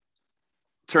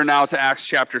Turn now to Acts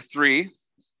chapter 3.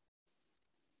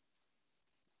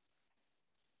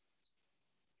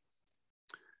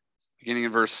 Beginning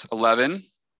in verse 11.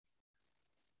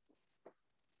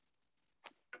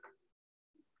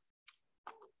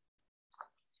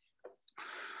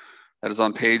 That is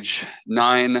on page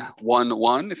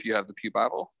 911 if you have the Pew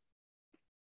Bible.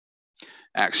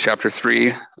 Acts chapter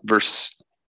 3, verse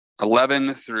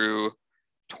 11 through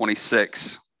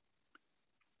 26.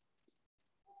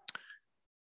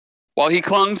 While he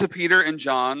clung to Peter and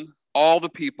John, all the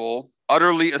people,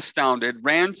 utterly astounded,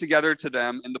 ran together to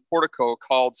them in the portico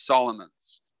called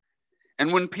Solomon's.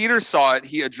 And when Peter saw it,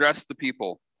 he addressed the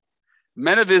people.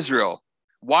 Men of Israel,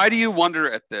 why do you wonder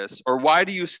at this, or why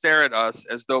do you stare at us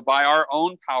as though by our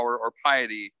own power or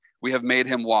piety we have made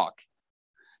him walk?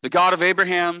 The God of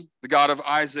Abraham, the God of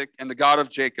Isaac, and the God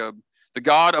of Jacob, the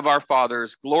God of our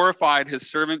fathers, glorified his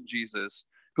servant Jesus,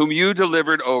 whom you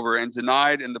delivered over and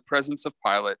denied in the presence of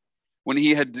Pilate when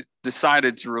he had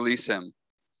decided to release him.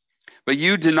 But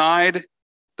you denied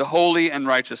the holy and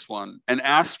righteous one and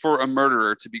asked for a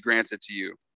murderer to be granted to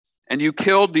you. And you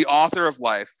killed the author of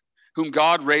life, whom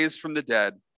God raised from the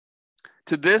dead.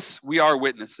 To this we are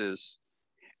witnesses.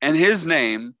 And his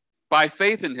name, by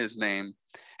faith in his name,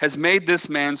 has made this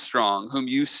man strong, whom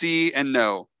you see and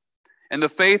know. And the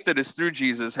faith that is through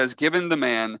Jesus has given the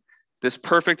man this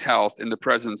perfect health in the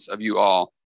presence of you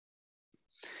all.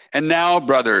 And now,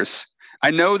 brothers, I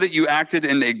know that you acted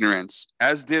in ignorance,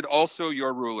 as did also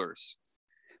your rulers.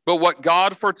 But what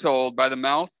God foretold by the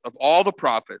mouth of all the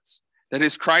prophets, that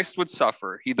his Christ would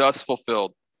suffer, he thus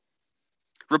fulfilled.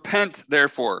 Repent,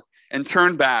 therefore, and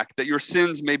turn back, that your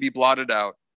sins may be blotted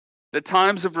out, that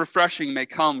times of refreshing may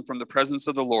come from the presence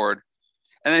of the Lord,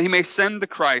 and that he may send the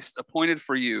Christ appointed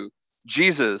for you,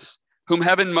 Jesus, whom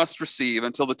heaven must receive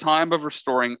until the time of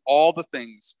restoring all the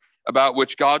things about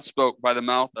which God spoke by the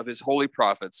mouth of his holy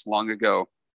prophets long ago.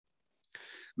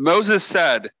 Moses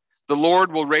said, the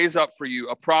Lord will raise up for you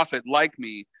a prophet like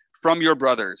me from your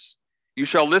brothers. You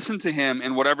shall listen to him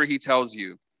in whatever he tells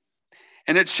you.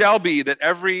 And it shall be that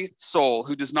every soul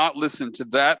who does not listen to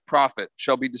that prophet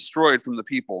shall be destroyed from the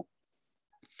people.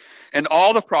 And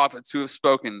all the prophets who have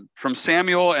spoken, from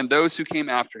Samuel and those who came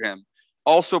after him,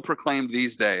 also proclaimed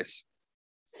these days.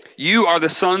 You are the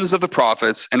sons of the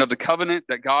prophets and of the covenant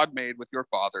that God made with your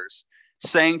fathers,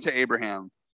 saying to Abraham,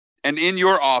 and in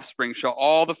your offspring shall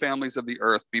all the families of the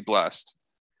earth be blessed.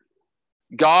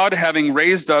 God, having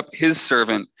raised up his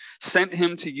servant, sent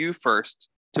him to you first,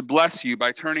 to bless you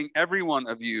by turning every one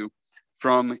of you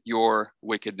from your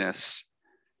wickedness.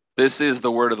 This is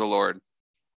the word of the Lord.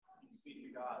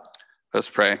 Let's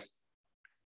pray.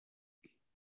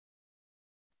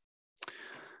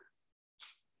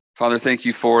 Father, thank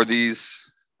you for these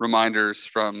reminders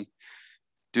from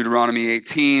Deuteronomy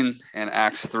 18 and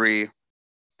Acts 3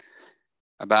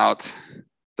 about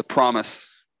the promise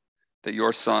that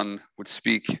your Son would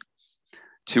speak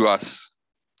to us,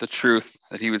 the truth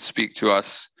that he would speak to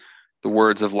us, the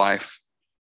words of life.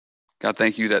 God,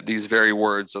 thank you that these very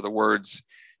words are the words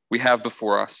we have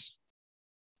before us.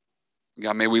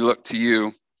 God, may we look to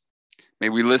you. May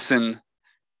we listen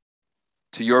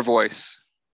to your voice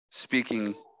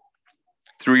speaking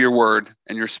through your word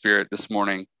and your spirit this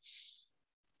morning.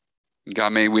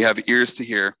 God, may we have ears to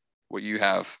hear what you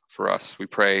have for us. We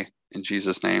pray in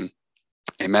Jesus' name.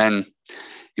 Amen.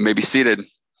 You may be seated.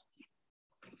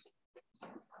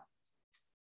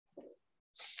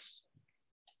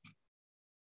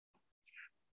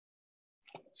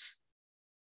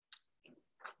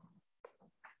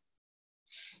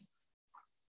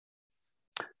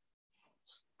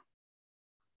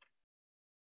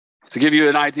 To give you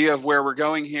an idea of where we're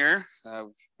going here, I've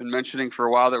been mentioning for a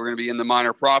while that we're going to be in the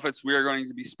Minor Prophets. We are going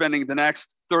to be spending the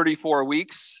next 34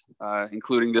 weeks,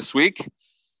 including this week,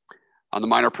 on the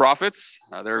Minor Prophets.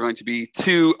 There are going to be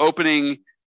two opening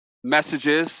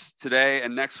messages today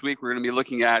and next week. We're going to be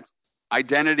looking at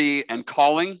identity and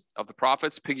calling of the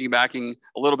prophets, piggybacking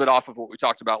a little bit off of what we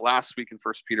talked about last week in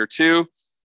 1 Peter 2.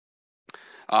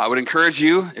 I would encourage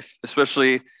you,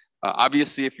 especially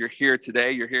obviously, if you're here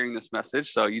today, you're hearing this message,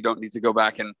 so you don't need to go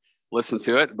back and listen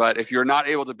to it. But if you're not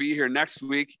able to be here next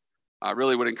week, I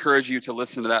really would encourage you to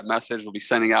listen to that message. We'll be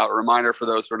sending out a reminder for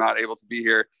those who are not able to be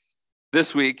here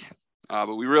this week.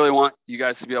 But we really want you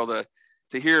guys to be able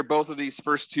to hear both of these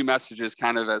first two messages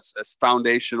kind of as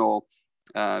foundational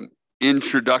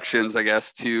introductions, I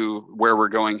guess, to where we're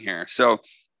going here. So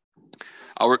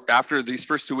after these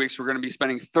first 2 weeks, we're going to be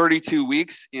spending 32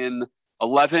 weeks in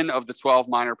 11 of the 12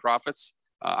 minor prophets.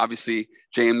 Obviously,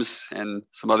 James and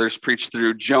some others preached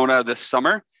through Jonah this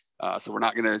summer. So we're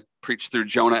not going to preach through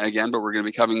Jonah again, but we're going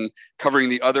to be covering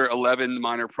the other 11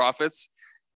 minor prophets.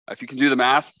 If you can do the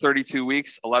math, 32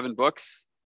 weeks, 11 books.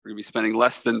 We're going to be spending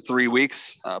less than 3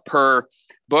 weeks per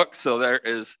book. So there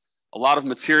is a lot of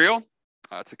material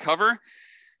to cover.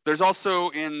 There's also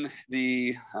in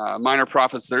the Minor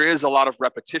Prophets, there is a lot of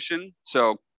repetition.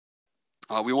 So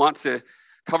we want to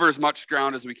cover as much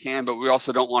ground as we can, but we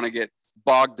also don't want to get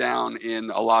bogged down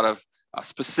in a lot of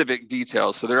specific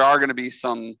details. So there are going to be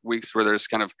some weeks where there's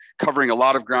kind of covering a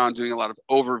lot of ground, doing a lot of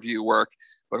overview work,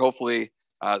 but hopefully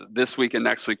this week and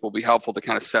next week will be helpful to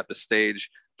kind of set the stage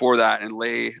for that and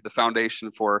lay the foundation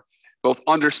for both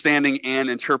understanding and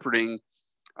interpreting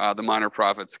the Minor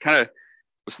Prophets. Kind of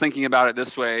was thinking about it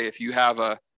this way: if you have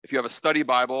a study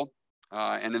Bible,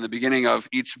 and in the beginning of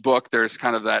each book, there's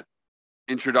kind of that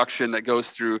introduction that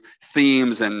goes through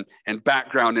themes and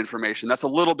background information. That's a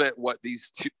little bit what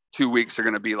these two weeks are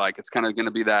going to be like. It's kind of going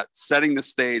to be that setting the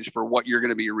stage for what you're going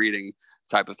to be reading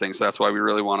type of thing. So that's why we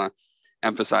really want to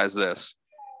emphasize this.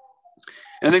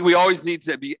 And I think we always need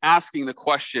to be asking the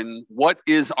question, what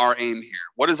is our aim here?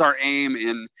 What is our aim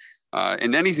in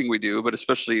anything we do, but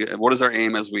especially what is our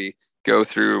aim as we go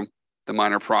through the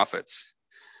Minor Prophets?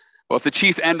 Well, if the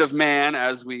chief end of man,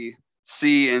 as we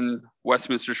see in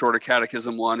Westminster Shorter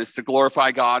Catechism 1, is to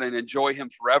glorify God and enjoy him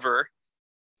forever,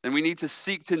 then we need to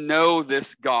seek to know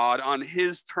this God on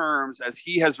his terms as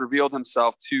he has revealed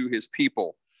himself to his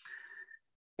people.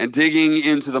 And digging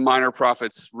into the Minor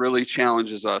Prophets really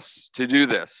challenges us to do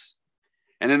this.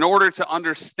 And in order to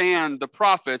understand the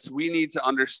prophets, we need to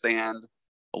understand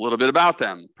a little bit about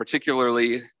them,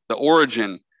 particularly the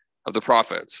origin of the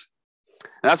prophets.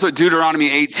 And that's what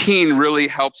Deuteronomy 18 really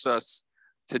helps us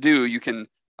to do. You can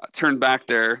turn back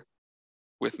there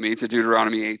with me to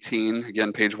Deuteronomy 18,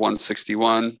 again, page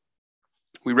 161.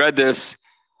 We read this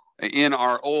in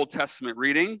our Old Testament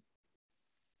reading.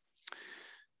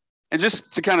 And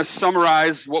just to kind of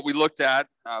summarize what we looked at,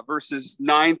 verses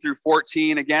 9 through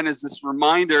 14, again, is this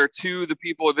reminder to the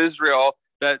people of Israel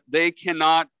that they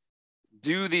cannot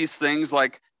do these things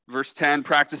like verse 10,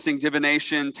 practicing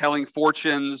divination, telling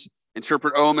fortunes,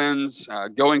 interpret omens,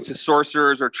 going to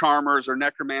sorcerers or charmers or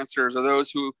necromancers or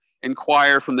those who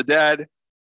inquire from the dead.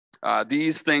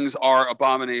 These things are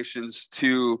abominations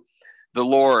to the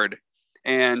Lord.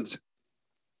 And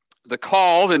the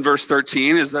call in verse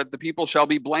 13 is that the people shall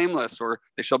be blameless, or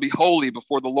they shall be holy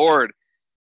before the Lord.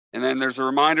 And then there's a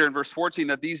reminder in verse 14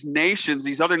 that these nations,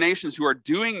 these other nations who are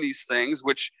doing these things,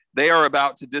 which they are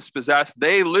about to dispossess,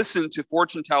 they listen to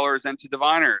fortune tellers and to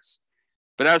diviners.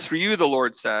 But as for you, the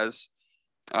Lord says,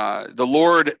 the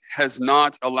Lord has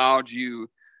not allowed you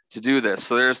to do this.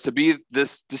 So there's to be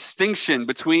this distinction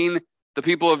between the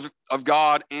people of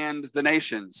God and the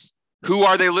nations. Who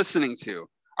are they listening to?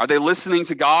 Are they listening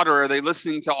to God, or are they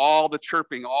listening to all the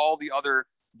chirping, all the other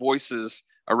voices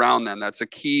around them? That's a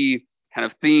key kind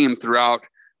of theme throughout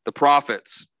the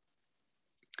prophets.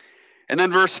 And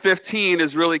then verse 15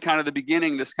 is really kind of the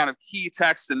beginning, this kind of key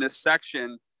text in this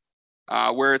section,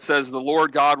 where it says, the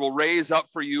Lord God will raise up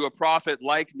for you a prophet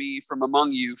like me from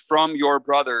among you, from your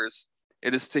brothers.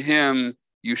 It is to him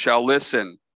you shall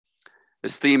listen.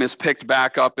 This theme is picked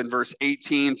back up in verse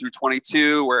 18 through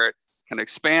 22, where it kind of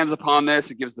expands upon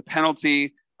this. It gives the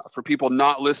penalty for people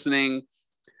not listening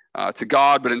to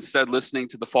God, but instead listening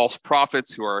to the false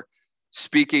prophets who are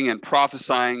speaking and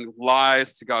prophesying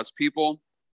lies to God's people.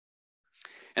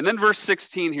 And then verse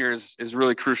 16 here is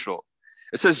really crucial.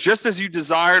 It says, just as you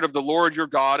desired of the Lord your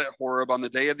God at Horeb on the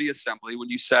day of the assembly, when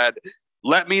you said,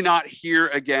 let me not hear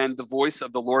again the voice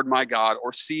of the Lord my God,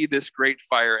 or see this great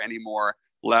fire anymore,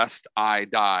 lest I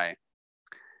die.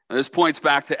 Now, this points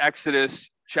back to Exodus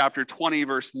chapter 20,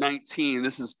 verse 19.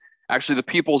 This is actually the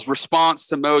people's response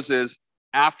to Moses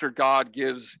after God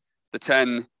gives the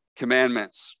 10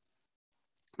 commandments.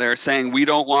 They're saying, we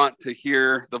don't want to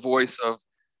hear the voice of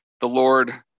the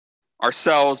Lord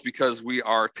ourselves because we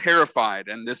are terrified.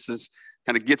 And this is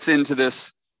kind of gets into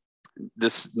this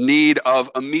need of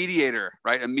a mediator,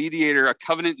 right? A mediator, a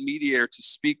covenant mediator to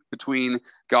speak between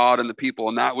God and the people.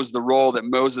 And that was the role that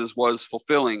Moses was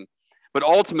fulfilling. But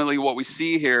ultimately, what we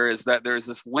see here is that there's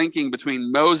this linking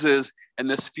between Moses and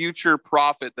this future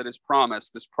prophet that is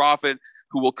promised, this prophet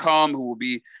who will come, who will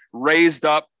be raised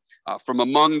up from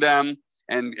among them.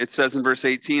 And it says in verse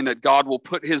 18 that God will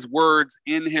put his words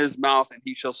in his mouth and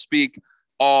he shall speak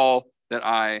all that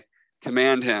I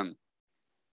command him.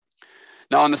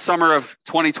 Now, in the summer of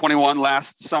 2021,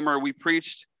 last summer, we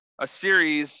preached a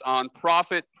series on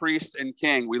prophet, priest, and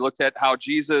king. We looked at how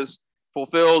Jesus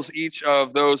fulfills each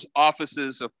of those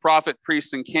offices of prophet,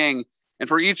 priest, and king. And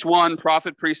for each one,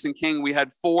 prophet, priest, and king, we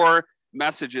had 4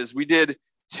 messages. We did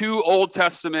 2 Old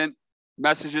Testament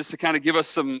messages to kind of give us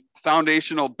some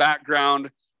foundational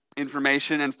background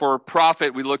information. And for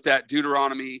prophet, we looked at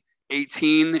Deuteronomy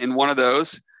 18 in one of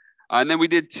those. And then we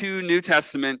did 2 New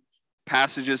Testament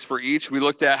passages for each. We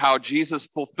looked at how Jesus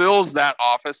fulfills that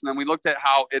office, and then we looked at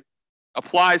how it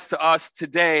applies to us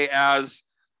today as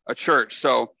a church.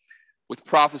 So with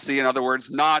prophecy, in other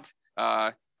words, not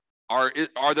are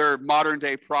there modern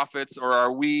day prophets, or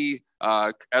are we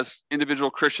as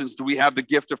individual Christians, do we have the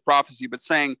gift of prophecy? But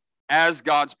saying, as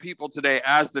God's people today,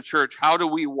 as the church, how do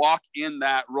we walk in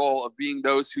that role of being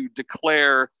those who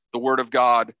declare the word of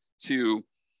God to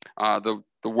the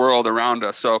world around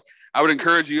us? So I would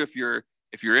encourage you, if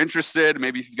you're interested,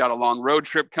 maybe if you've got a long road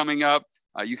trip coming up,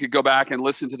 you could go back and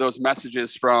listen to those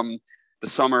messages from the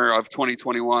summer of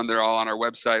 2021. They're all on our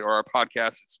website or our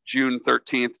podcast. It's June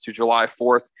 13th to July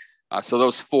 4th. So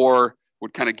those 4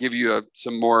 would kind of give you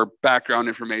some more background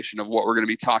information of what we're going to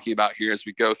be talking about here as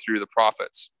we go through the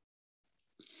prophets.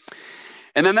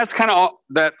 And then that's kind of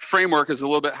that framework is a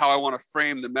little bit how I want to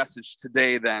frame the message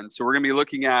today then. So we're going to be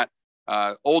looking at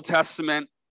Old Testament.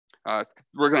 We're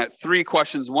going to have 3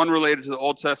 questions, 1 related to the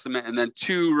Old Testament and then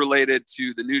 2 related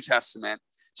to the New Testament.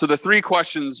 So the 3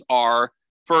 questions are,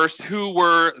 first, who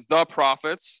were the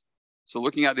prophets? So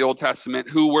looking at the Old Testament,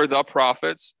 who were the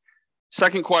prophets?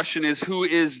 Second question is, who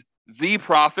is the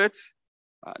prophet?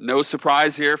 No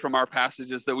surprise here from our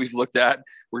passages that we've looked at.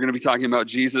 We're going to be talking about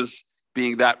Jesus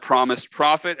being that promised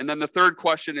prophet. And then the third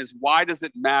question is, why does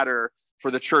it matter for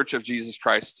the church of Jesus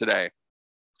Christ today?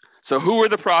 So who are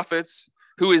the prophets?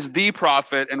 Who is the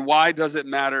prophet? And why does it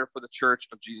matter for the church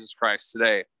of Jesus Christ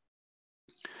today?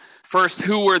 First,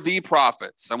 who were the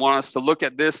prophets? I want us to look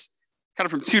at this kind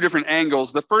of from 2 different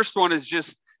angles. The first one is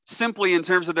just simply in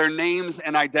terms of their names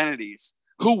and identities.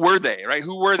 Who were they, right?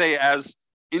 Who were they as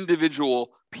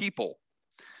individual people?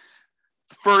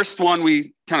 The first one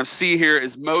we kind of see here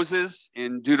is Moses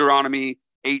in Deuteronomy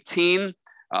 18.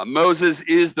 Moses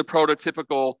is the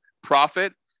prototypical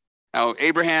prophet. Now,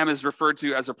 Abraham is referred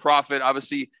to as a prophet.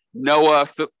 Obviously, Noah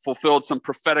fulfilled some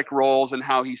prophetic roles in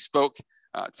how he spoke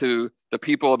to the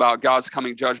people about God's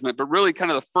coming judgment. But really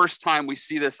kind of the first time we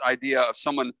see this idea of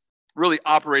someone really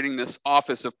operating this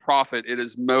office of prophet, it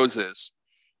is Moses.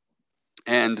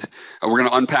 And we're going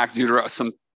to unpack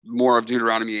some more of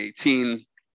Deuteronomy 18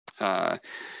 in a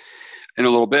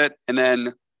little bit. And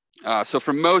then, so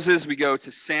from Moses, we go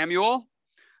to Samuel.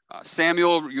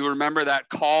 Samuel, you remember that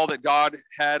call that God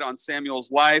had on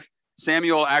Samuel's life.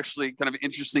 Samuel actually kind of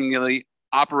interestingly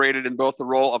operated in both the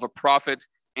role of a prophet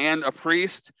and a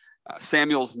priest.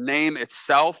 Samuel's name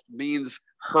itself means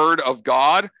heard of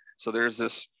God. So there's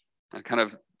this kind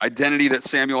of identity that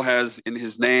Samuel has in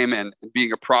his name and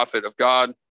being a prophet of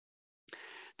God.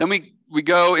 Then we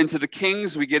go into the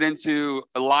kings. We get into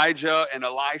Elijah and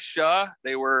Elisha.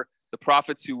 They were the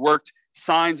prophets who worked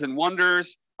signs and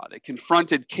wonders. They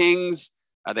confronted kings.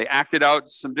 They acted out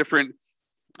some different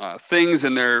things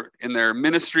in their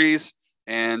ministries.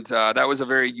 And that was a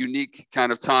very unique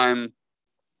kind of time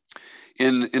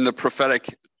in the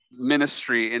prophetic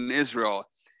ministry in Israel.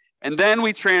 And then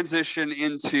we transition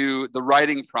into the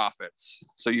writing prophets.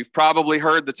 So you've probably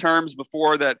heard the terms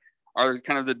before that are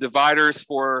kind of the dividers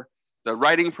for the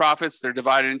writing prophets. They're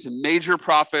divided into major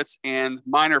prophets and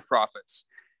minor prophets.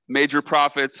 Major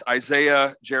prophets,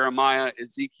 Isaiah, Jeremiah,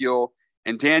 Ezekiel,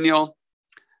 and Daniel.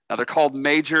 Now they're called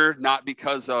major not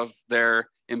because of their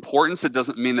importance. It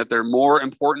doesn't mean that they're more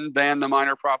important than the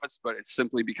minor prophets, but it's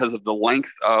simply because of the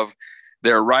length of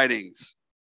their writings.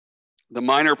 The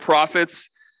minor prophets,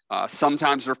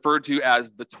 sometimes referred to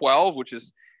as the 12, which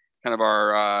is kind of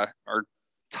our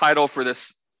title for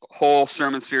this whole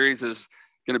sermon series, is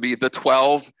going to be the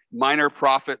 12 minor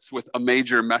prophets with a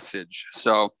major message.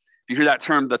 So if you hear that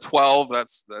term, the 12,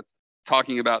 that's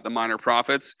talking about the minor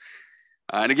prophets.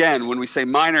 And again, when we say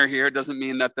minor here, it doesn't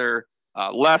mean that they're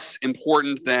less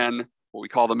important than what we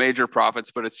call the major prophets,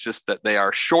 but it's just that they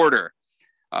are shorter.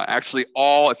 Actually,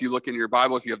 if you look in your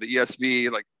Bible, if you have the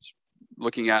ESV, like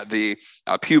looking at the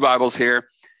Pew Bibles here,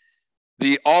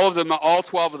 all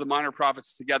 12 of the minor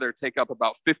prophets together take up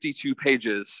about 52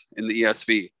 pages in the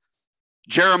ESV.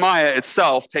 Jeremiah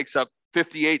itself takes up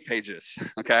 58 pages,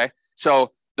 okay?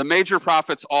 So the major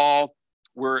prophets all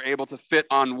were able to fit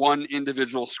on one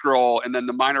individual scroll, and then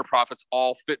the minor prophets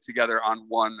all fit together on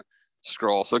one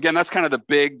scroll. So again, that's kind of the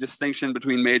big distinction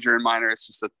between major and minor.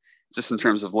 It's just in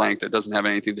terms of length. It doesn't have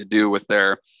anything to do with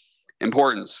their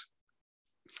importance.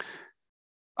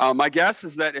 My guess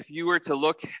is that if you were to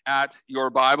look at your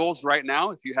Bibles right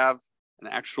now, if you have an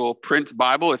actual print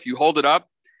Bible, if you hold it up,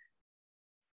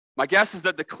 my guess is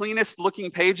that the cleanest looking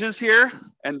pages here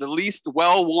and the least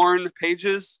well-worn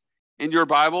pages in your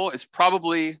Bible is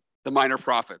probably the minor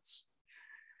prophets.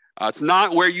 It's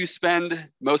not where you spend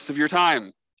most of your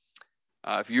time.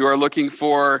 If you are looking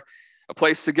for a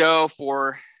place to go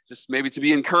for just maybe to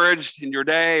be encouraged in your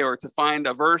day or to find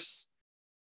a verse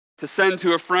to send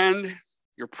to a friend,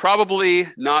 you're probably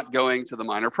not going to the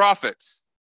Minor Prophets.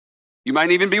 You might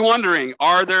even be wondering,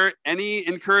 are there any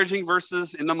encouraging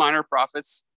verses in the Minor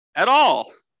Prophets at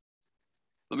all?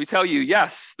 Let me tell you,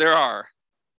 yes, there are.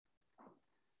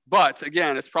 But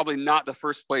again, it's probably not the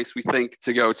first place we think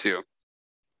to go to.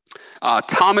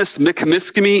 Thomas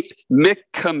Michamisky,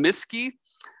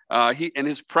 he in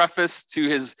his preface to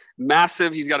his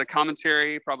massive, he's got a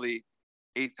commentary, probably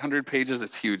 800 pages.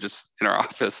 It's huge. It's in our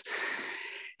office.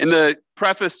 In the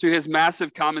preface to his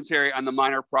massive commentary on the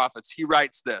Minor Prophets, he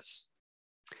writes this.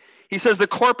 He says, the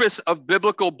corpus of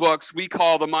biblical books we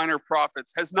call the Minor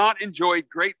Prophets has not enjoyed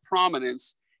great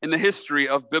prominence in the history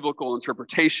of biblical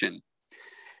interpretation.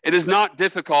 It is not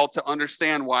difficult to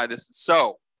understand why this is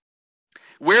so.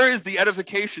 Where is the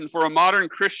edification for a modern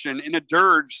Christian in a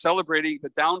dirge celebrating the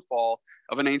downfall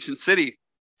of an ancient city?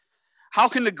 How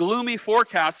can the gloomy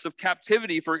forecasts of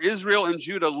captivity for Israel and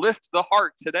Judah lift the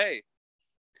heart today?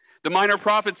 The Minor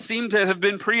Prophets seem to have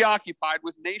been preoccupied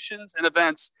with nations and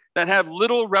events that have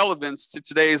little relevance to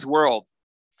today's world.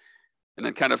 And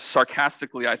then kind of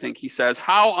sarcastically, I think he says,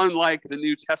 how unlike the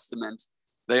New Testament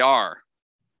they are.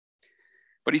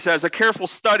 But he says, a careful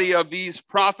study of these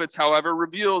prophets, however,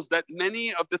 reveals that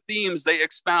many of the themes they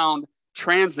expound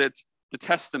transit the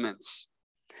Testaments.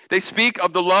 They speak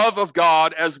of the love of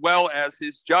God as well as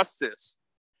his justice.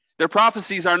 Their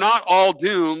prophecies are not all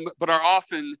doom, but are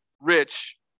often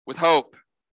rich with hope.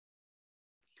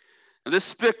 Now,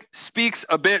 this speaks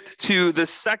a bit to the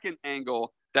second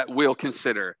angle that we'll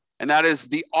consider, and that is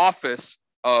the office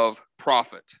of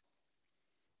prophet.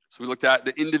 So we looked at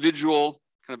the individual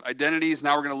kind of identities.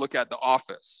 Now we're going to look at the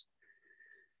office.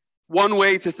 One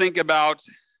way to think about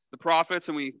the prophets,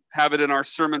 and we have it in our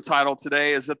sermon title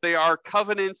today, is that they are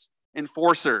covenant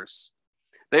enforcers.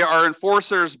 They are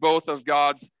enforcers both of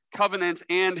God's covenant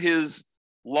and his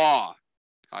law.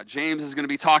 James is going to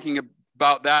be talking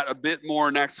about that a bit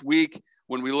more next week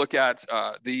when we look at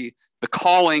the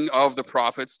calling of the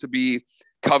prophets to be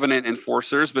covenant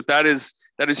enforcers. But that is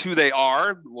who they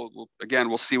are.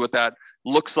 We'll see what that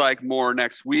looks like more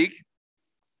next week.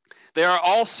 They are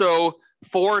also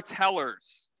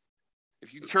foretellers.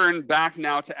 If you turn back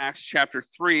now to Acts chapter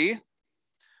 3, we're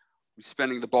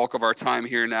spending the bulk of our time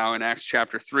here now in Acts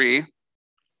chapter 3.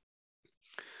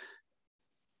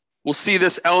 We'll see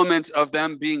this element of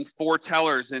them being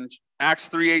foretellers. In Acts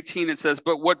 3:18, it says,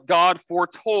 but what God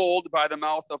foretold by the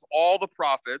mouth of all the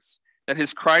prophets that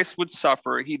his Christ would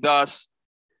suffer, he thus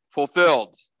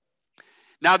fulfilled.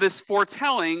 Now, this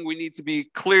foretelling, we need to be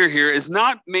clear here, is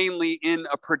not mainly in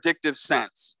a predictive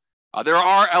sense. There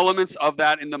are elements of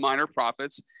that in the Minor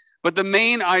Prophets, but the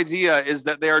main idea is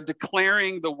that they are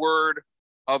declaring the word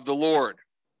of the Lord.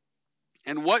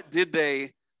 And what did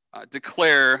they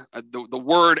declare, the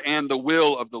word and the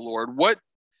will of the Lord? What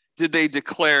did they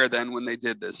declare then when they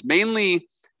did this? Mainly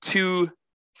two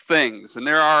things. And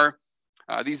there are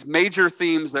these major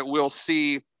themes that we'll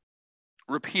see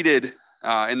repeated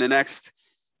in the next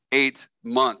 8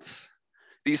 months.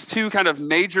 These two kind of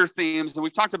major themes, and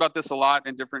we've talked about this a lot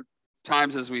in different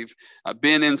times as we've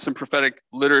been in some prophetic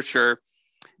literature,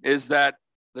 is that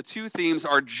the two themes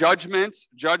are judgment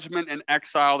and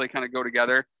exile. They kind of go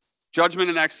together. Judgment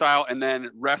and exile, and then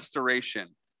restoration.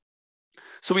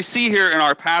 So we see here in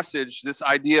our passage this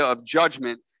idea of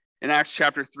judgment in Acts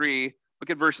chapter 3. Look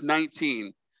at verse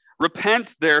 19.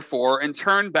 Repent, therefore, and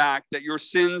turn back that your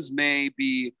sins may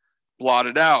be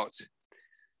blotted out.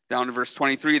 Down to verse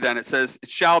 23, then it says, it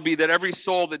shall be that every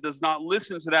soul that does not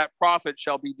listen to that prophet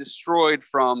shall be destroyed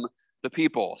from the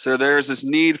people. So there's this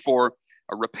need for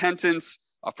a repentance,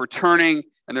 for turning,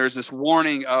 and there's this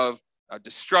warning of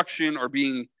destruction or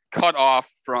being cut off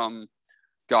from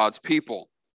God's people.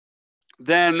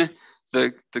 Then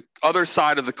the other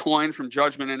side of the coin from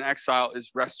judgment and exile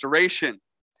is restoration.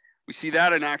 We see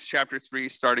that in Acts chapter 3,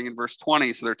 starting in verse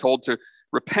 20. So they're told to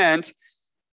repent.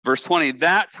 Verse 20,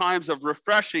 that times of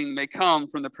refreshing may come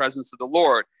from the presence of the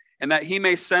Lord, and that he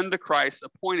may send the Christ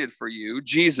appointed for you,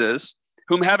 Jesus,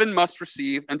 whom heaven must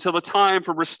receive until the time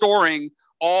for restoring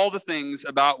all the things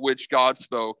about which God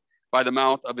spoke by the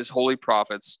mouth of his holy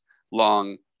prophets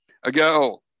long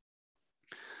ago.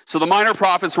 So the Minor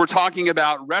Prophets were talking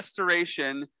about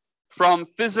restoration from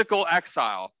physical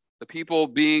exile, the people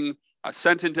being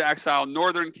sent into exile,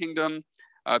 northern kingdom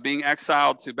being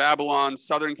exiled to Babylon,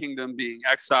 southern kingdom being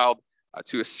exiled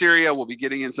to Assyria. We'll be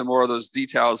getting into more of those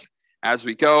details as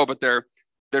we go, but they're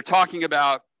talking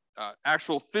about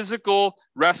actual physical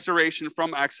restoration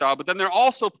from exile, but then they're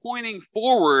also pointing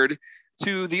forward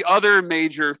to the other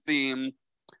major theme,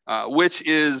 which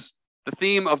is the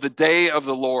theme of the day of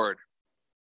the Lord.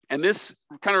 And this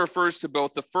kind of refers to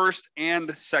both the first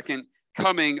and second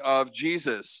coming of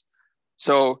Jesus.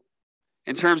 So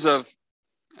in terms of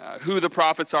who the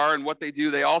prophets are and what they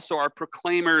do, they also are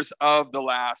proclaimers of the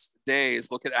last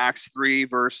days. Look at Acts 3,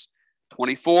 verse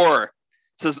 24. It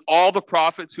says, all the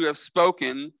prophets who have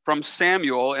spoken from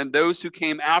Samuel and those who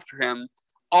came after him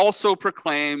also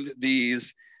proclaimed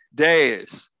these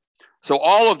days. So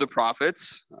all of the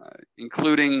prophets,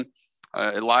 including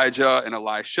Elijah and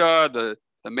Elisha, the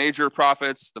major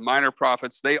prophets, the minor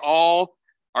prophets, they all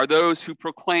are those who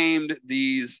proclaimed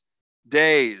these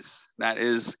days. That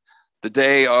is the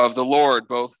day of the Lord,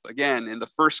 both, again, in the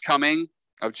first coming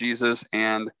of Jesus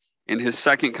and in his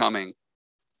second coming.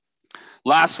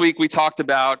 Last week, we talked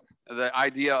about the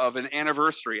idea of an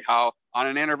anniversary, how on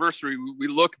an anniversary, we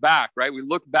look back, right? We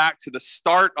look back to the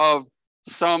start of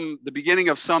the beginning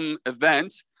of some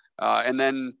event, and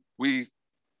then we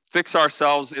fix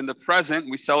ourselves in the present.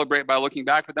 We celebrate by looking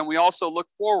back, but then we also look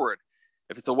forward.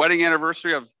 If it's a wedding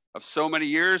anniversary of so many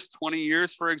years, 20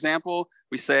 years, for example,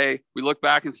 we look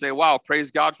back and say, wow,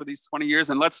 praise God for these 20 years,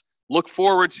 and let's look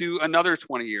forward to another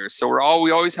 20 years. So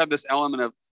we always have this element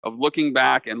of looking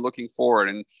back and looking forward.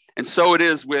 And so it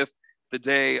is with the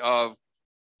day of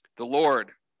the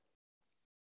Lord.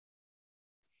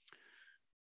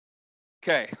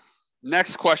 Okay,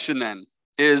 next question then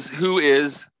is, who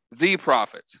is the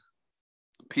prophet?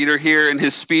 Peter here in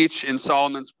his speech in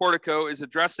Solomon's portico is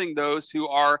addressing those who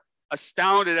are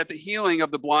astounded at the healing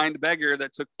of the blind beggar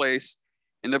that took place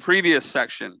in the previous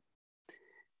section.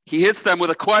 He hits them with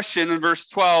a question in verse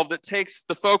 12 that takes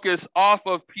the focus off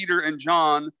of Peter and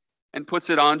John and puts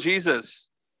it on Jesus.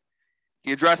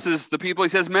 He addresses the people. He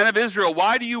says, men of Israel,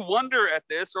 why do you wonder at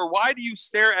this, or why do you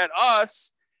stare at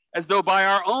us as though by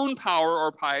our own power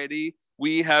or piety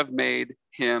we have made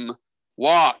him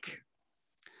walk?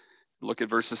 Look at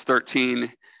verses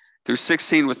 13 through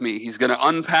 16 with me. He's going to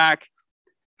unpack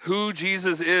who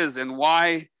Jesus is and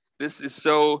why this is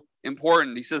so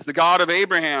important. He says, the God of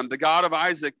Abraham, the God of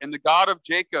Isaac, and the God of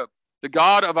Jacob, the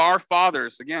God of our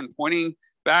fathers, again, pointing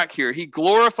back here, he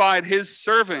glorified his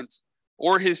servant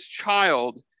or his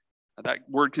child, that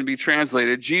word can be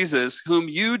translated, Jesus, whom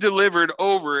you delivered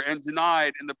over and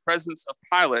denied in the presence of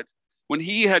Pilate when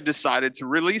he had decided to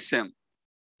release him.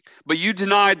 But you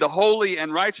denied the holy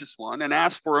and righteous one and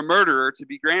asked for a murderer to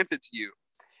be granted to you.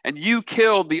 And you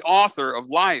killed the author of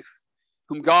life,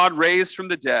 whom God raised from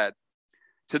the dead.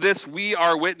 To this we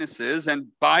are witnesses, and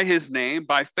by his name,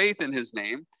 by faith in his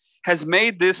name, has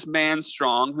made this man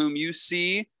strong, whom you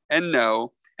see and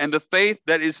know, and the faith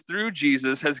that is through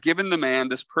Jesus has given the man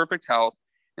this perfect health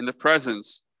in the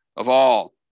presence of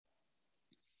all.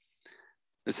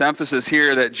 This emphasis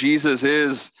here that Jesus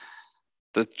is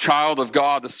the child of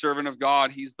God, the servant of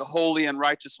God. He's the holy and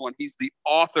righteous one. He's the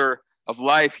author of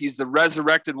life. He's the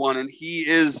resurrected one, and he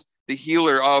is the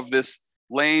healer of this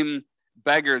lame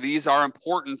beggar. These are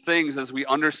important things as we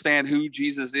understand who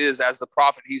Jesus is as the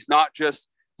prophet. He's not just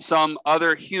some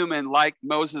other human like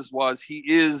Moses was. He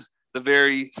is the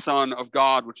very Son of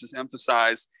God, which is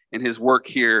emphasized in his work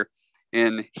here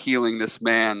in healing this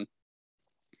man.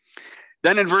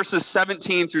 Then in verses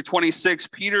 17 through 26,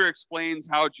 Peter explains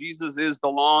how Jesus is the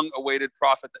long-awaited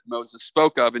prophet that Moses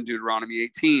spoke of in Deuteronomy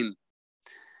 18.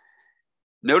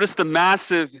 Notice the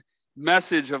massive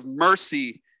message of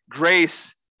mercy,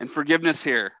 grace, and forgiveness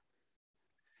here.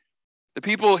 The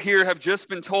people here have just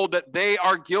been told that they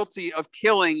are guilty of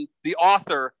killing the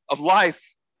author of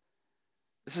life.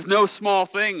 This is no small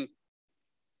thing.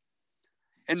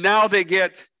 And now they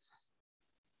get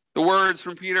the words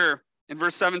from Peter in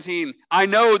verse 17. I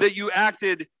know that you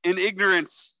acted in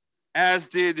ignorance, as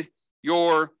did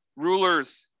your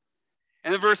rulers.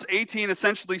 And then verse 18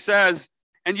 essentially says,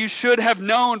 and you should have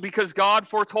known because God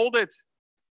foretold it.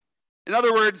 In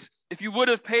other words, if you would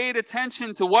have paid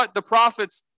attention to what the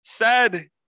prophets said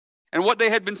and what they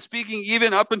had been speaking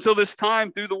even up until this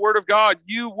time through the word of God,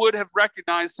 you would have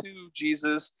recognized who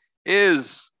Jesus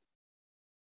is.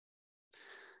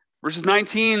 Verses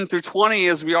 19 through 20,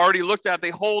 as we already looked at, they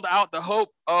hold out the hope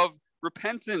of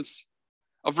repentance,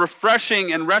 of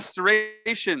refreshing and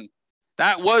restoration.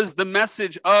 That was the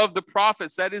message of the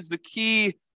prophets. That is the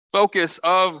key focus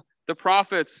of the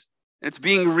prophets. It's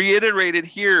being reiterated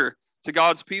here to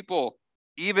God's people,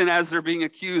 even as they're being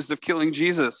accused of killing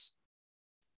Jesus.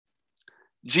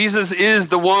 Jesus is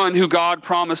the one who God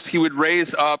promised he would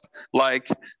raise up like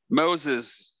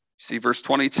Moses. See verse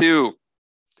 22.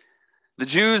 The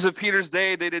Jews of Peter's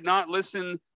day, they did not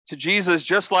listen to Jesus,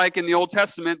 just like in the Old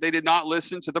Testament, they did not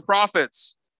listen to the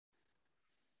prophets.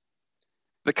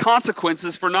 The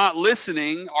consequences for not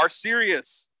listening are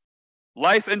serious.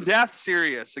 Life and death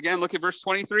serious. Again, look at verse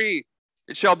 23.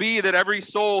 It shall be that every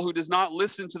soul who does not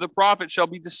listen to the prophet shall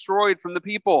be destroyed from the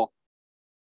people.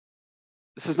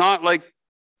 This is not like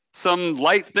some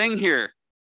light thing here.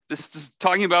 This is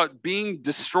talking about being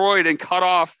destroyed and cut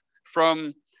off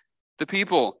from the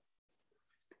people.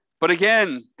 But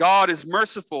again, God is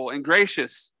merciful and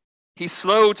gracious. He's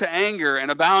slow to anger and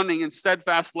abounding in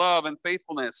steadfast love and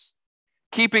faithfulness,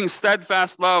 keeping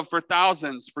steadfast love for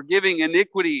thousands, forgiving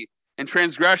iniquity and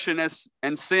transgression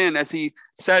and sin, as he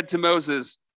said to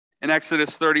Moses in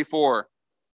Exodus 34.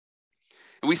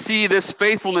 And we see this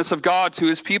faithfulness of God to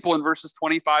his people in verses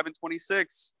 25 and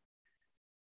 26.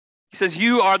 He says,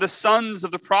 you are the sons of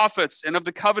the prophets and of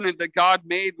the covenant that God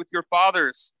made with your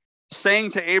fathers,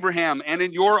 saying to Abraham, and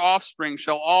in your offspring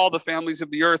shall all the families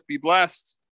of the earth be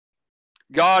blessed.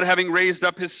 God, having raised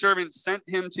up his servant, sent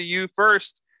him to you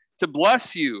first to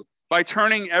bless you by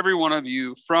turning every one of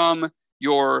you from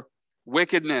your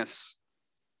wickedness.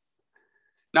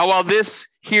 Now, while these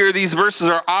verses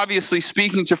are obviously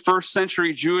speaking to first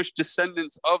century Jewish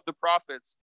descendants of the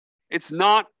prophets, it's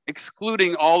not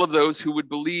excluding all of those who would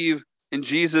believe in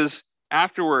Jesus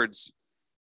afterwards.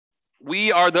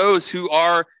 We are those who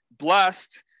are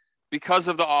blessed because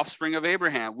of the offspring of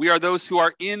Abraham. We are those who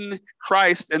are in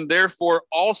Christ and therefore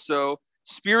also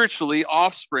spiritually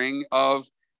offspring of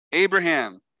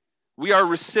Abraham. We are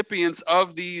recipients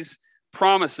of these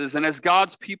promises. And as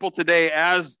God's people today,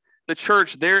 as the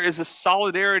church, there is a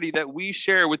solidarity that we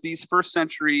share with these first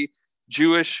century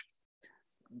Jewish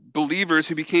believers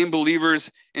who became believers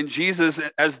in Jesus,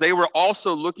 as they were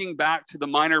also looking back to the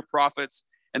minor prophets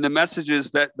and the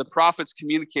messages that the prophets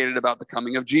communicated about the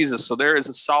coming of Jesus. So there is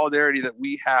a solidarity that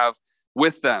we have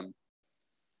with them.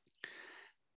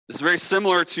 This is very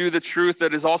similar to the truth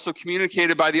that is also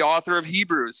communicated by the author of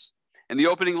Hebrews in the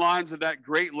opening lines of that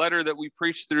great letter that we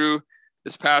preached through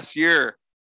this past year.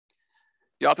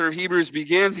 The author of Hebrews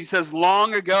begins, he says,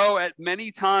 long ago at many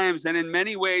times and in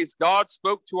many ways, God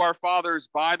spoke to our fathers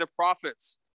by the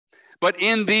prophets. But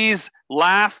in these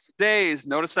last days,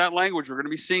 notice that language, we're going to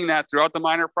be seeing that throughout the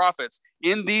minor prophets.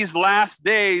 In these last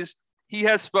days, he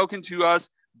has spoken to us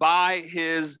by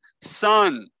his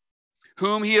Son,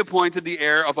 whom he appointed the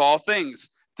heir of all things,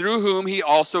 through whom he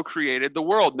also created the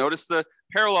world. Notice the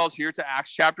parallels here to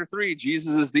Acts chapter 3.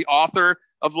 Jesus is the author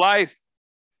of life.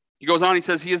 He goes on, he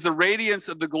says, he is the radiance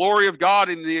of the glory of God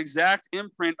in the exact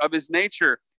imprint of his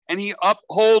nature, and he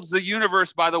upholds the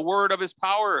universe by the word of his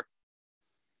power.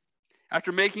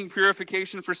 After making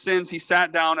purification for sins, he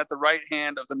sat down at the right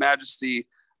hand of the majesty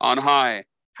on high,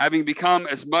 having become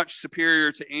as much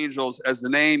superior to angels as the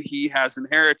name he has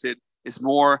inherited is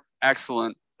more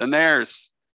excellent than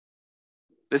theirs.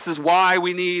 This is why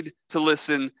we need to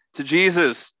listen to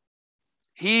Jesus.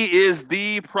 He is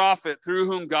the prophet through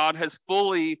whom God has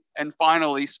fully and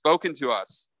finally spoken to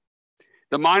us.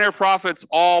 The minor prophets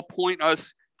all point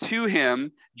us to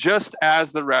him, just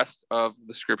as the rest of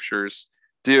the scriptures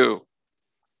do.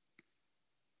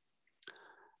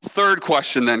 Third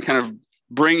question then, kind of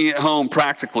bringing it home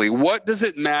practically. What does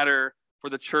it matter for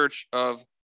the church of,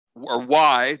 or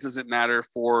why does it matter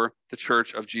for the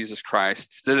church of Jesus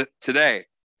Christ today?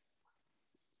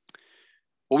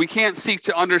 Well, we can't seek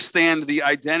to understand the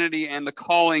identity and the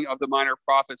calling of the minor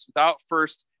prophets without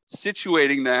first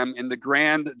situating them in the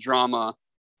grand drama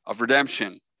of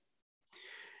redemption.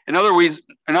 In other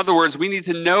words, we need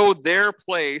to know their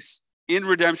place in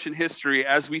redemption history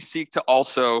as we seek to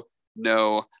also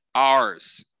know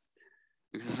ours.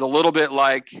 This is a little bit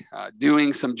like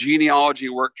doing some genealogy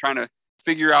work, trying to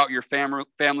figure out your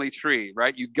family tree,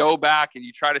 right? You go back and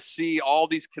you try to see all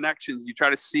these connections. You try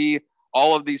to see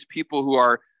all of these people who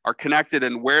are connected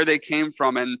and where they came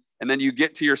from. And then you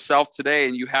get to yourself today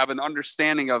and you have an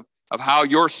understanding of how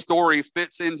your story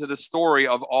fits into the story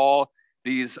of all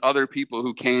these other people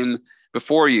who came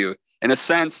before you. In a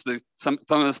sense, some of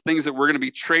the things that we're going to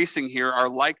be tracing here are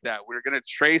like that. We're going to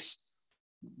trace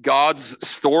God's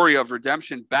story of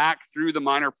redemption back through the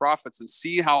minor prophets and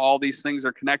see how all these things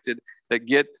are connected that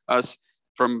get us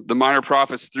from the minor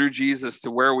prophets through Jesus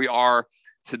to where we are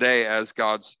today as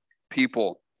God's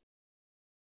people.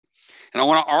 And I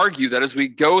want to argue that as we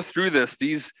go through this,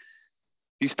 these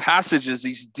passages,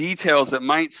 these details that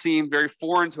might seem very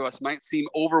foreign to us, might seem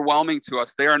overwhelming to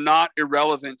us, they are not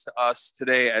irrelevant to us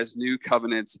today as New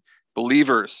Covenant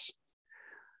believers.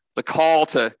 The call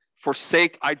to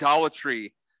forsake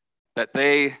idolatry that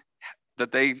they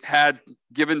had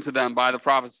given to them by the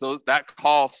prophets, that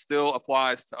call still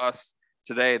applies to us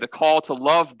today. The call to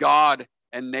love God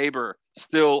and neighbor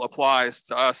still applies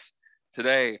to us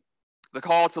today. The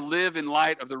call to live in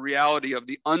light of the reality of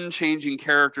the unchanging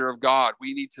character of God.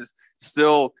 We need to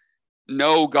still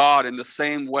know God in the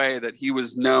same way that he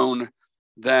was known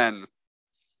then.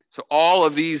 So all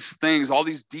of these things, all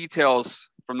these details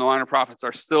from the Minor Prophets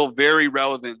are still very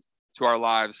relevant to our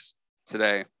lives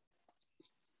today.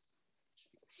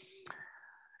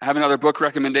 I have another book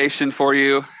recommendation for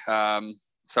you.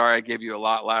 Sorry I gave you a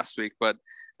lot last week, but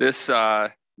this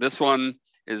one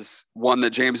is one that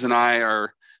James and I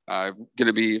are going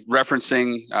to be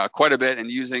referencing quite a bit and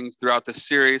using throughout this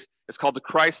series. It's called The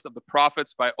Christ of the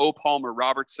Prophets by O. Palmer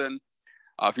Robertson.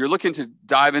 If you're looking to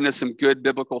dive into some good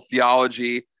biblical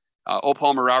theology, O.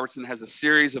 Palmer Robertson has a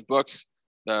series of books.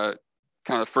 The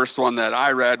first one that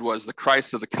I read was The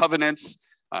Christ of the Covenants,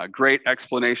 a great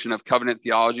explanation of covenant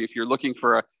theology. If you're looking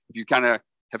for if you kind of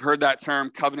have heard that term,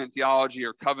 covenant theology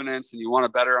or covenants, and you want a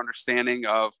better understanding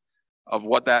of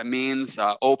what that means,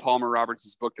 O. Palmer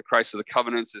Robertson's book, The Christ of the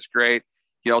Covenants, is great.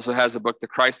 He also has a book, The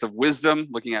Christ of Wisdom,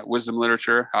 looking at wisdom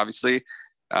literature, obviously.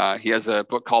 He has a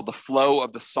book called The Flow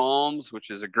of the Psalms, which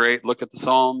is a great look at the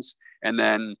Psalms. And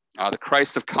then The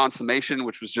Christ of Consummation,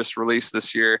 which was just released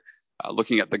this year,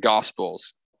 looking at the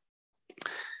Gospels.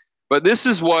 But this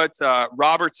is what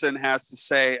Robertson has to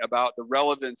say about the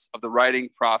relevance of the writing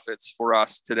prophets for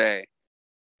us today.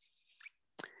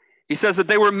 He says that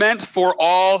they were meant for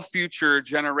all future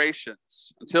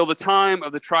generations until the time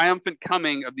of the triumphant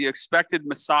coming of the expected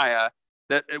Messiah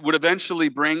that it would eventually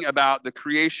bring about the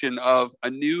creation of a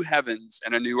new heavens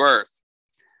and a new earth.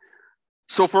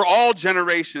 So for all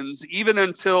generations, even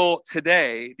until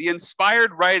today, the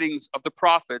inspired writings of the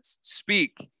prophets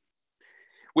speak.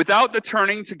 Without the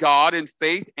turning to God in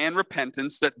faith and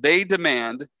repentance that they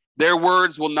demand, their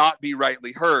words will not be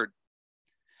rightly heard.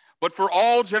 But for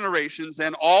all generations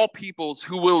and all peoples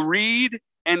who will read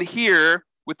and hear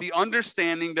with the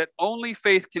understanding that only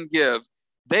faith can give,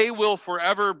 they will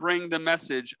forever bring the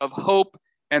message of hope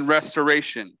and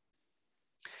restoration.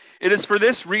 It is for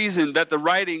this reason that the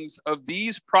writings of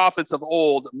these prophets of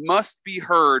old must be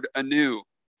heard anew.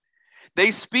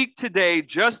 They speak today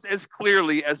just as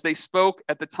clearly as they spoke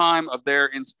at the time of their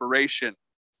inspiration.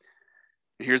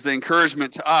 Here's the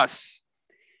encouragement to us.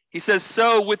 He says,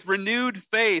 so with renewed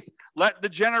faith, let the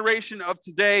generation of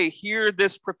today hear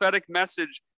this prophetic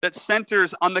message that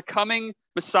centers on the coming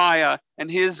Messiah and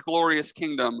his glorious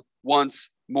kingdom once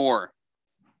more.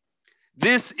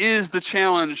 This is the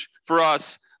challenge for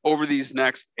us over these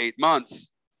next 8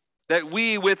 months, that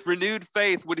we with renewed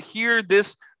faith would hear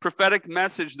this prophetic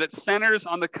message that centers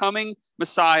on the coming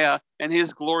Messiah and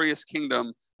his glorious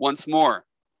kingdom once more.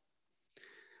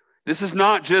 This is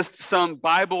not just some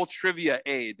Bible trivia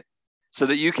aid so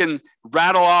that you can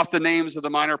rattle off the names of the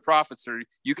minor prophets, or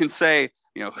you can say,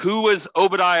 who was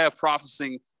Obadiah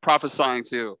prophesying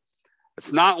to?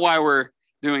 It's not why we're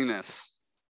doing this.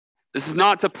 This is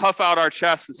not to puff out our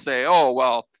chests and say, oh,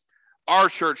 well, our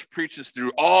church preaches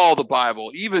through all the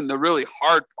Bible, even the really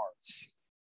hard parts.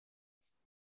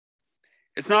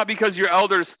 It's not because your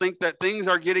elders think that things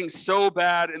are getting so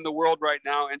bad in the world right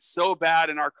now and so bad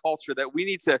in our culture that we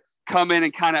need to come in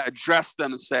and kind of address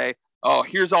them and say, oh,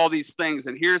 here's all these things,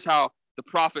 and here's how the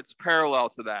prophets parallel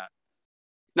to that.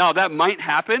 Now, that might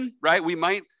happen, right? We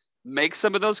might make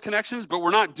some of those connections, but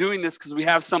we're not doing this because we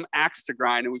have some axe to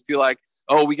grind and we feel like,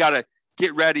 oh, we got to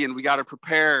get ready and we got to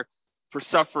prepare for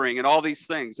suffering and all these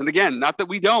things. And again, not that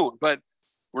we don't, but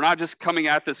we're not just coming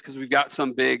at this because we've got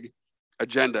some big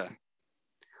agenda.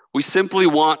 We simply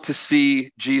want to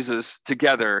see Jesus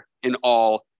together in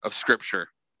all of Scripture.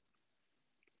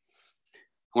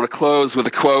 I want to close with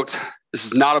a quote. This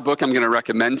is not a book I'm going to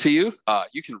recommend to you.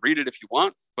 You can read it if you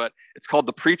want, but it's called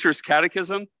The Preacher's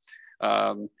Catechism.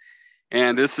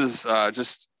 And this is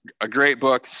just a great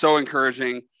book, so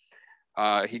encouraging.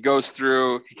 He goes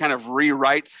through, he kind of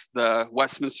rewrites the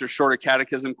Westminster Shorter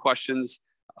Catechism questions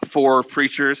for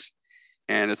preachers.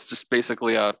 And it's just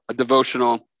basically a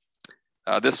devotional.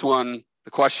 This one,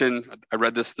 the question, I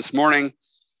read this morning,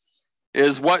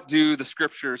 is what do the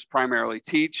Scriptures primarily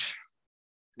teach?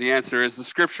 The answer is the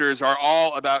Scriptures are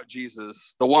all about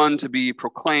Jesus, the one to be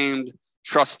proclaimed,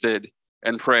 trusted,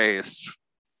 and praised.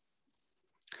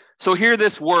 So hear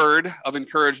this word of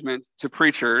encouragement to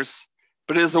preachers,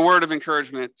 but it is a word of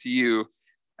encouragement to you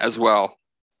as well.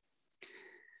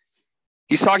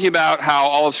 He's talking about how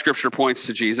all of Scripture points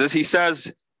to Jesus. He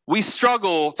says, we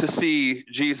struggle to see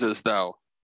Jesus, though.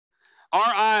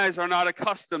 Our eyes are not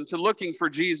accustomed to looking for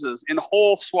Jesus in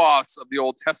whole swaths of the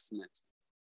Old Testament.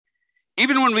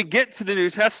 Even when we get to the New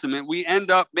Testament, we end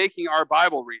up making our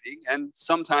Bible reading and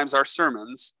sometimes our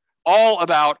sermons all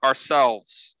about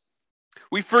ourselves.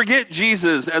 We forget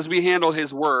Jesus as we handle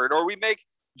his word, or we make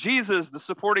Jesus the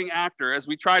supporting actor as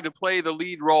we try to play the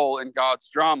lead role in God's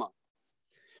drama.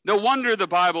 No wonder the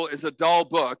Bible is a dull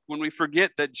book when we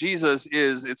forget that Jesus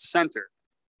is its center.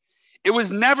 It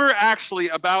was never actually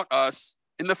about us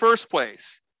in the first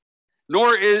place,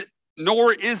 nor is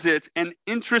it an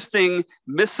interesting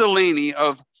miscellany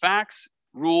of facts,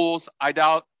 rules,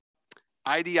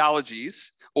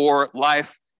 ideologies, or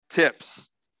life tips.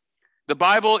 The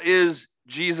Bible is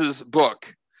Jesus'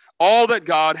 book, all that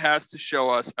God has to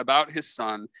show us about his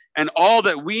Son, and all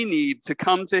that we need to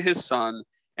come to his Son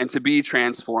and to be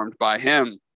transformed by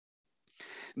him.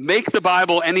 Make the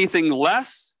Bible anything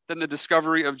less than the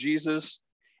discovery of Jesus,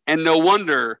 and no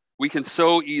wonder we can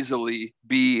so easily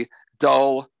be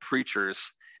dull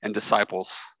preachers and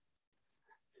disciples.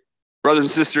 Brothers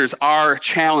and sisters, our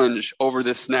challenge over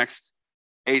this next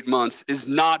 8 months is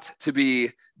not to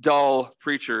be dull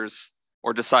preachers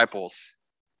or disciples.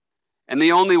 And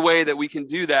the only way that we can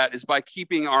do that is by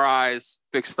keeping our eyes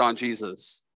fixed on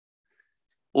Jesus.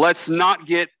 Let's not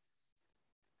get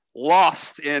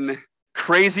lost in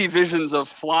crazy visions of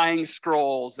flying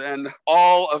scrolls and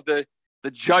all of the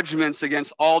judgments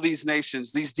against all these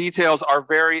nations. These details are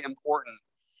very important,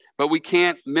 but we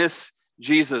can't miss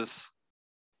Jesus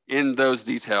in those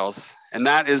details. And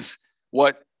that is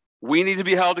what we need to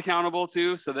be held accountable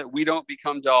to so that we don't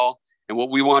become dull, and what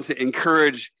we want to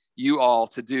encourage you all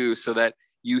to do so that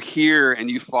you hear and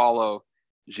you follow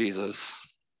Jesus.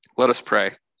 Let us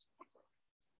pray.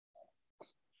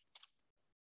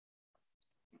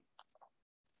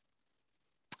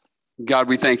 God,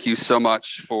 we thank you so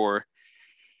much for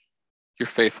your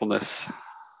faithfulness.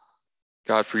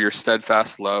 God, for your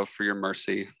steadfast love, for your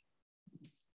mercy,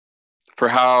 for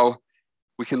how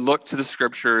we can look to the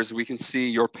scriptures, we can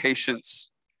see your patience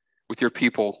with your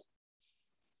people.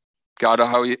 God,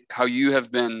 how you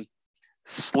have been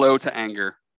slow to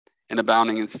anger and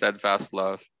abounding in steadfast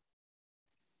love.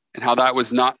 And how that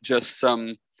was not just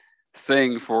some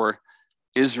thing for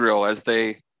Israel as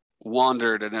they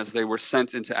wandered and as they were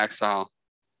sent into exile,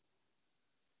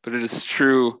 but it is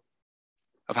true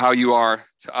of how you are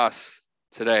to us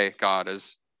today, God,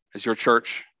 as your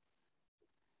church,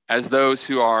 as those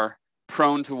who are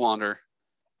prone to wander,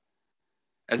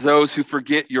 as those who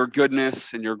forget your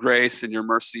goodness and your grace and your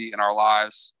mercy in our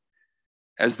lives,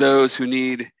 as those who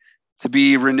need to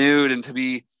be renewed and to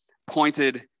be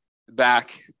pointed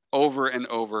back over and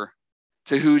over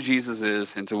to who Jesus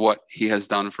is and to what he has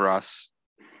done for us.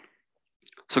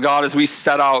 So God, as we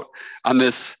set out on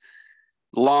this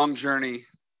long journey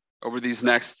over these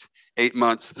next 8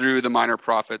 months through the minor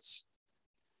prophets,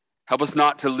 help us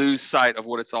not to lose sight of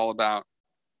what it's all about.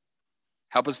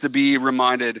 Help us to be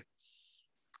reminded,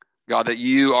 God, that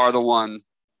you are the one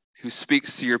who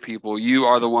speaks to your people. You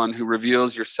are the one who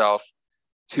reveals yourself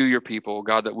to your people.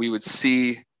 God, that we would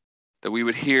see, that we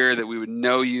would hear, that we would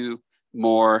know you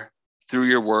more through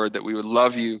your word, that we would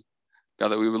love you, God,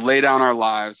 that we would lay down our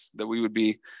lives, that we would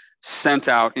be sent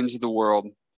out into the world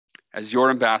as your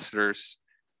ambassadors,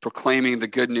 proclaiming the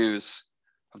good news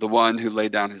of the one who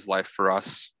laid down his life for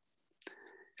us.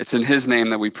 It's in his name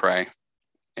that we pray.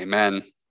 Amen.